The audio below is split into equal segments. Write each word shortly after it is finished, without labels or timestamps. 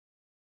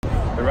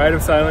The Ride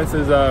of Silence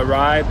is a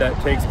ride that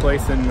takes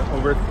place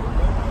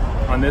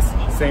on this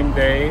same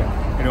day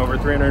in over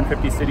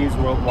 350 cities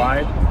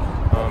worldwide.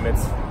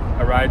 It's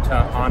a ride to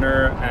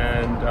honor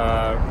and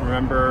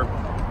remember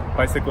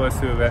bicyclists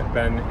who have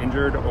been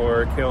injured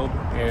or killed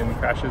in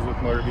crashes with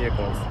motor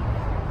vehicles.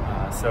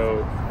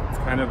 So it's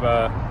kind of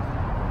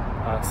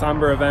a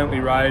somber event. We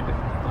ride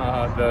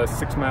the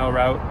 6-mile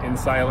route in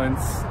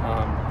silence.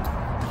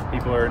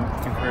 People are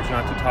encouraged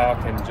not to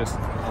talk, and just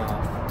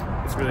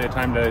it's really a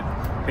time to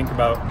think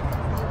about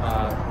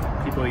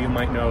people you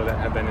might know that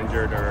have been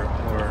injured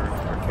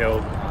or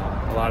killed.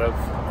 A lot of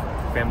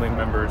family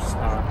members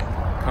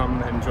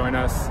come and join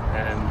us,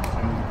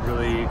 and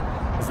really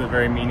this is a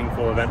very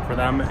meaningful event for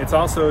them. It's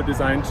also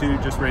designed to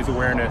just raise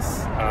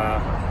awareness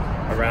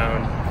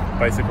around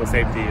bicycle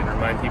safety and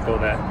remind people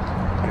that,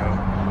 you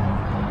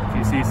know, if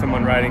you see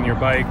someone riding their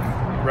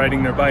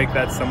bike,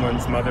 that's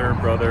someone's mother,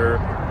 brother,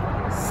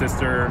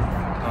 sister,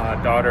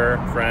 daughter,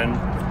 friend,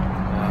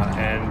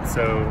 and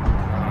so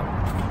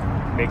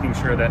making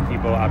sure that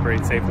people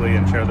operate safely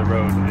and share the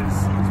road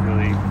is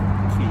really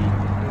key.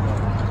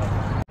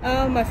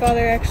 My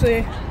father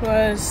actually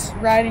was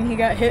riding. He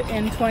got hit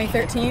in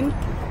 2013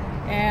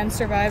 and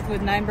survived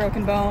with 9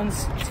 broken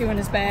bones, 2 in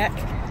his back,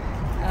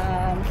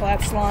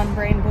 collapsed lung,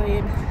 brain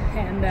bleed,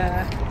 and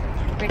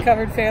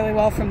recovered fairly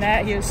well from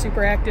that. He was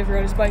super active,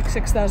 rode his bike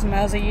 6,000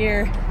 miles a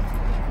year,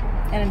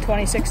 and in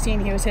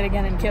 2016 he was hit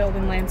again and killed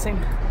in Lansing.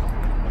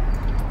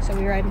 So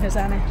we ride in his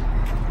honor.